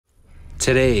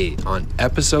Today on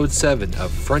episode 7 of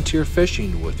Frontier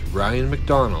Fishing with Ryan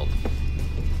MacDonald.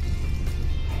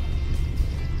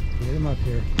 Get him up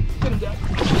here. Get him down.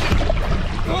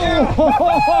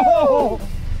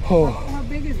 Oh. How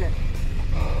big is it?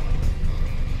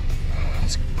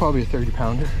 It's probably a 30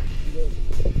 pounder.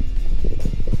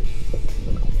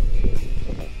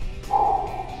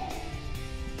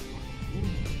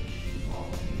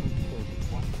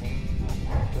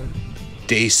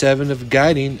 Day 7 of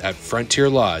guiding at Frontier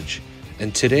Lodge,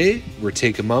 and today we're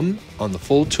taking Mum on the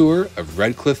full tour of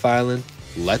RedCliff Island.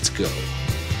 Let's go.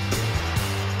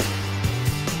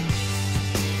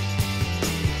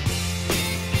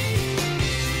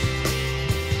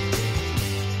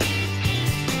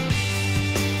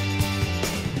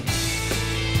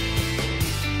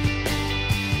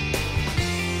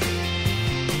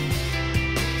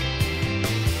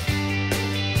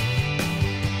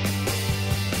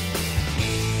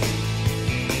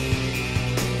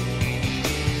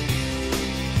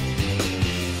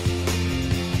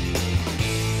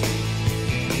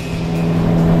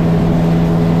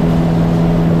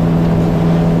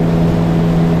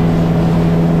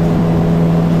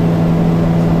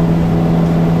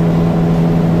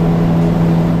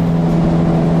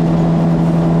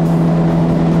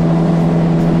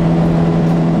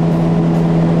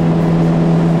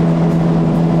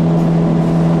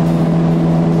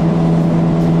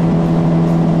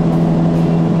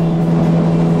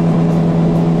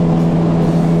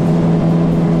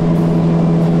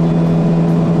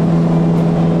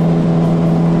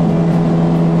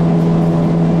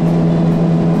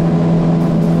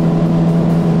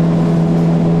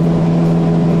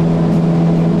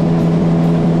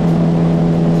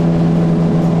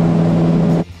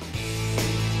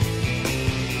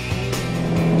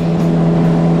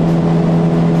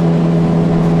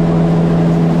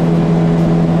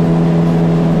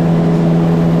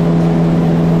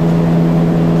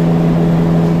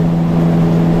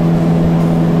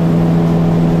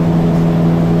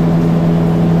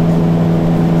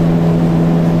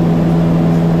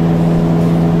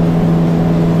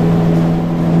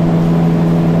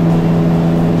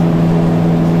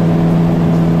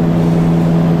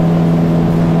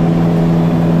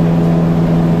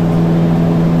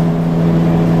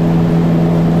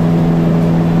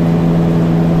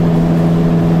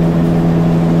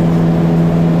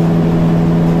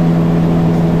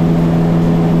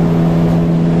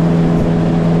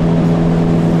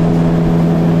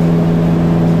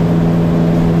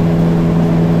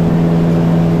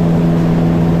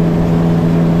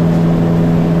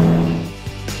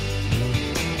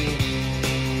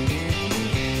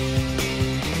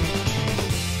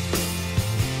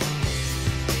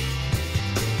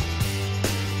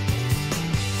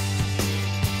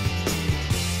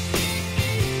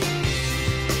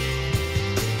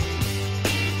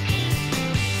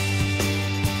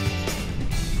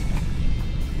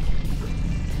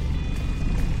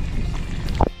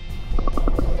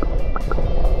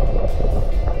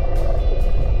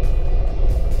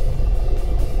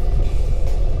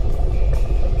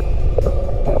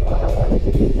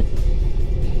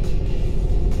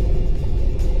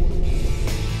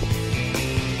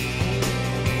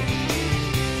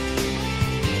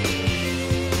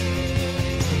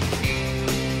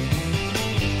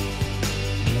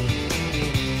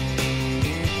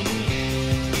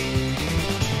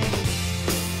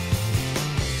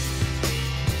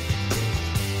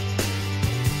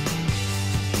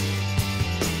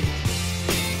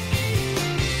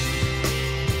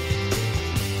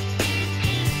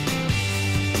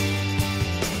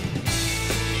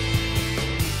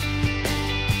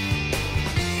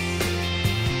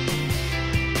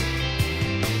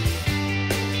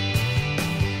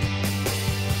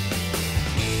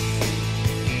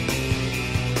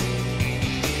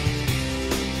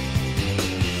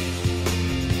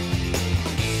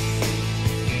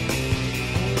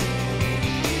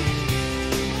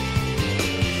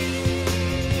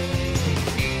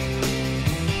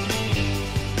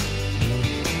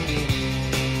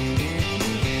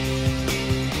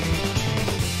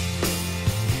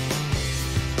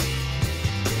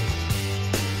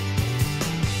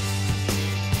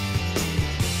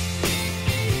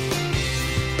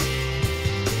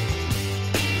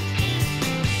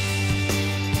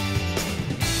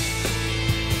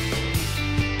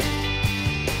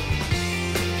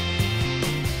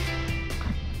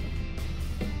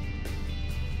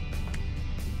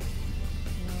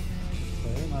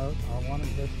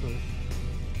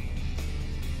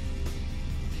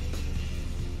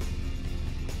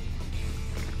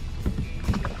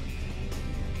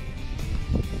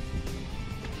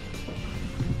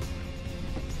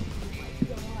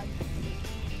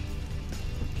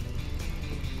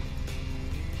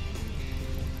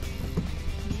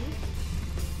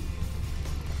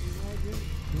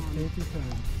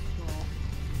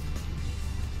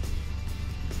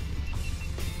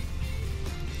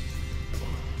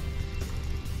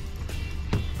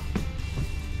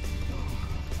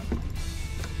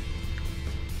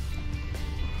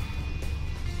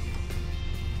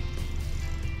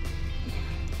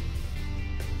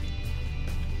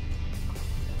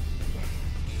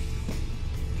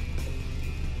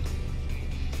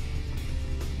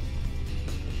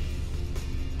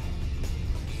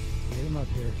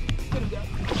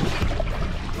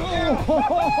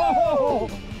 Oh,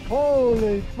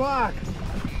 holy fuck!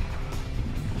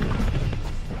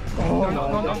 Oh,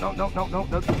 no.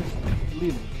 Just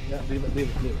leave it. Yeah, leave it.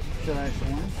 Should I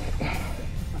swim?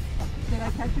 Did I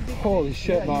catch a big Holy fish?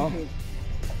 shit, Yeah, Mom. you did.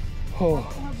 Oh,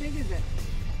 How big is it?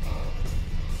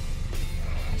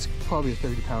 it's probably a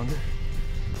 30 pounder. You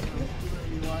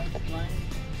are, Ryan?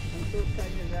 I'm so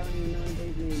excited I don't even know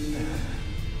anybody's name anymore.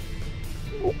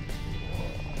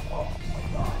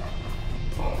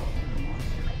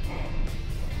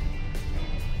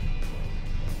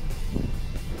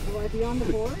 Will I be on the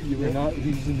board? You were not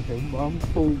using the thing, Mom.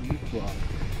 Holy fuck.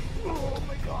 Oh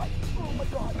my god. Oh my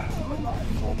god. Oh my god.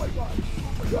 Oh my god.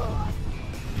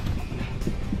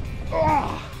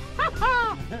 Oh my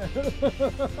god.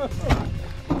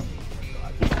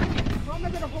 How am I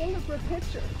going to hold it for a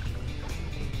picture?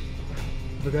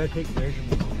 We gotta take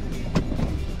measurements.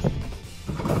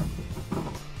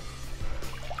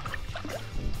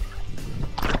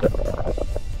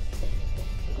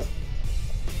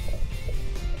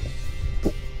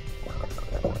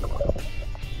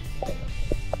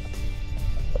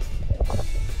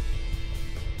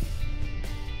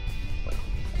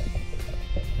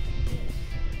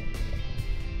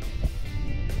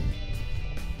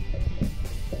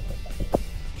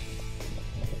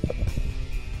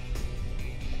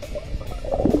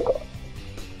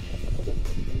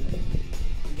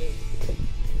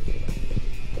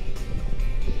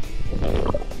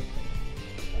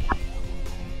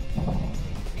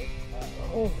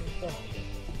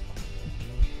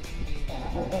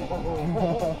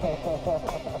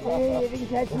 Hey, you didn't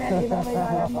catch nothing, oh my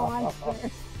god, a monster.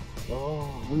 Oh,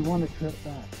 we want to trip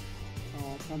back.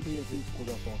 Something that we put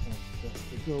up off.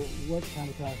 So what kind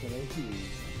of calculation do you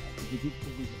use? Did you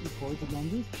record the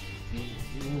numbers?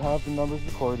 You have the numbers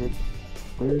recorded.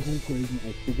 There's an equation. I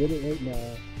forget it right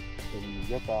now. So when you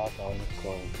get back, I'll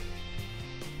record.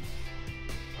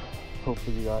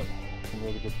 Hopefully you got some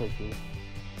really good pictures.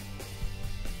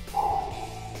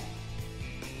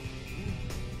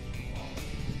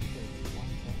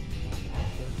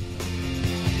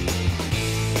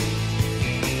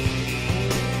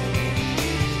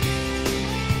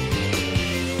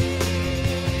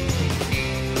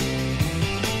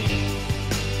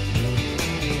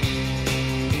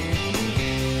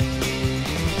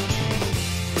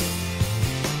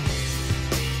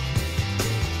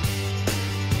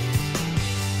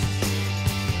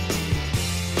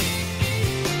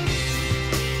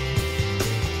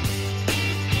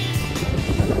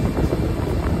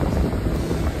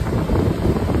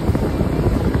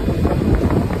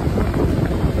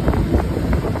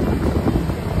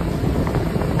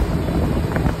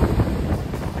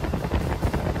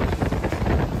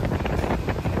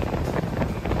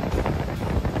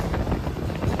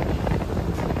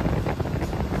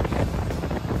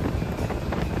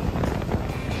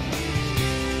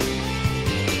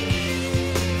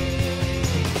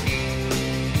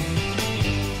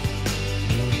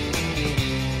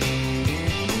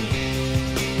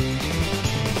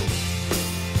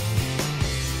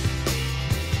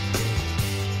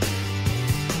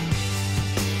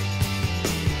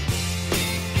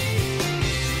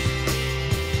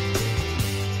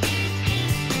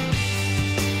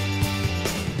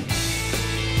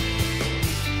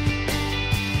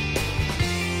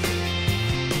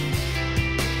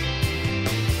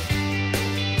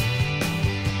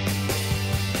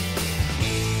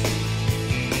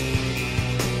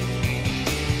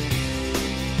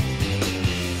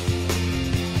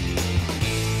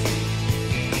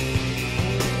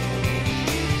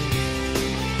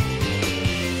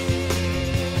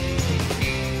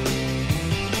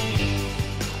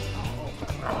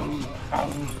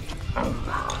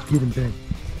 Get him big.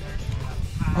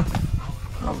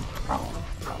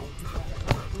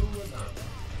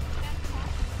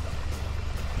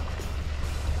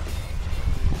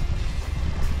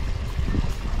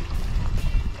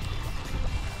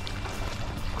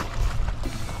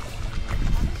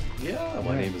 Yeah,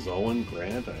 my name is Owen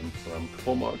Grant. I'm from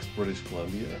Comox, British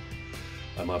Columbia.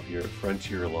 I'm up here at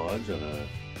Frontier Lodge on a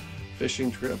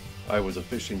fishing trip. I was a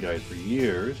fishing guide for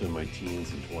years in my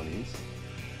teens and 20s,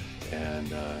 and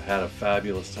had a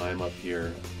fabulous time up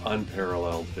here.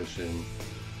 Unparalleled fishing,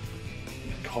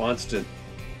 constant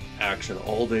action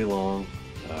all day long.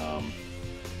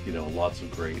 You know, lots of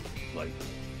great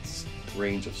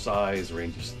range of size,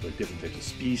 range of different types of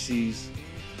species.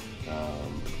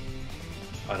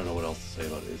 I don't know what else to say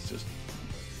about it. It's just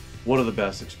one of the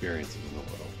best experiences in the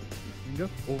world. Go.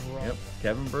 Overall. Yep.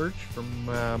 Kevin Birch from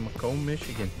Macomb,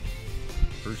 Michigan.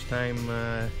 First time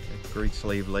at Great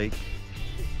Slave Lake.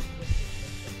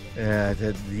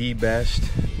 The best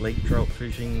lake trout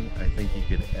fishing I think you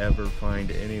could ever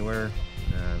find anywhere.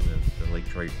 The lake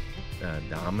trout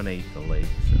dominate the lakes.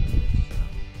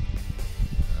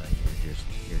 And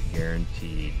you're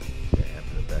guaranteed to have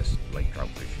the best lake trout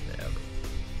fishing ever.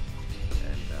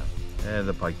 And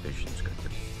the pike fishing's good too.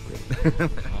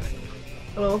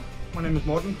 Hello, my name is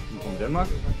Morten. I'm from Denmark.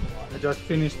 I just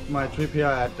finished my trip here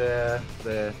at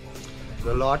the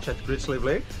lodge at Łutsël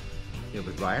Lake here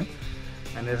with Ryan,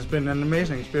 and it has been an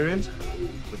amazing experience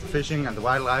with the fishing and the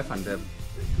wildlife and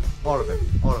all of it.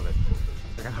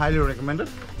 I can highly recommend it,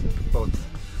 both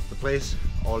the place,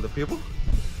 all the people,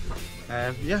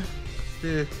 and yeah,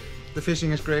 the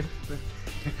fishing is great.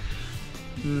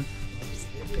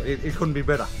 It couldn't be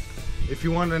better. If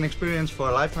you want an experience for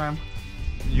a lifetime,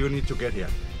 you need to get here,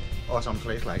 or some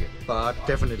place like it. But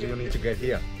definitely you need to get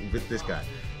here with this guy.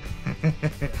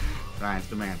 Ryan's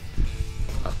the man.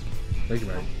 Thank you,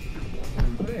 Ryan.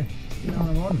 Hey,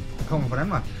 Morten. Jeg kommer fra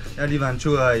Danmark. Jeg har lige været en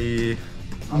tur i...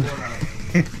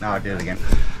 Nå, det er det igen.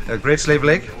 Łutsël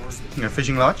Lake,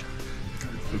 fishing lodge.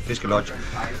 Fiskelodge.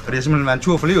 Og det har simpelthen været en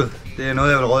tur for livet. Det er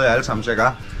noget, jeg vil råde jer alle sammen til at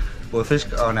gøre. Både fisk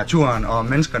og naturen og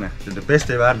menneskerne. Det er det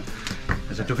bedste i verden.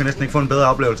 Altså, du kan næsten ikke få en bedre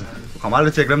oplevelse. Du kommer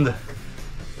aldrig til at glemme det.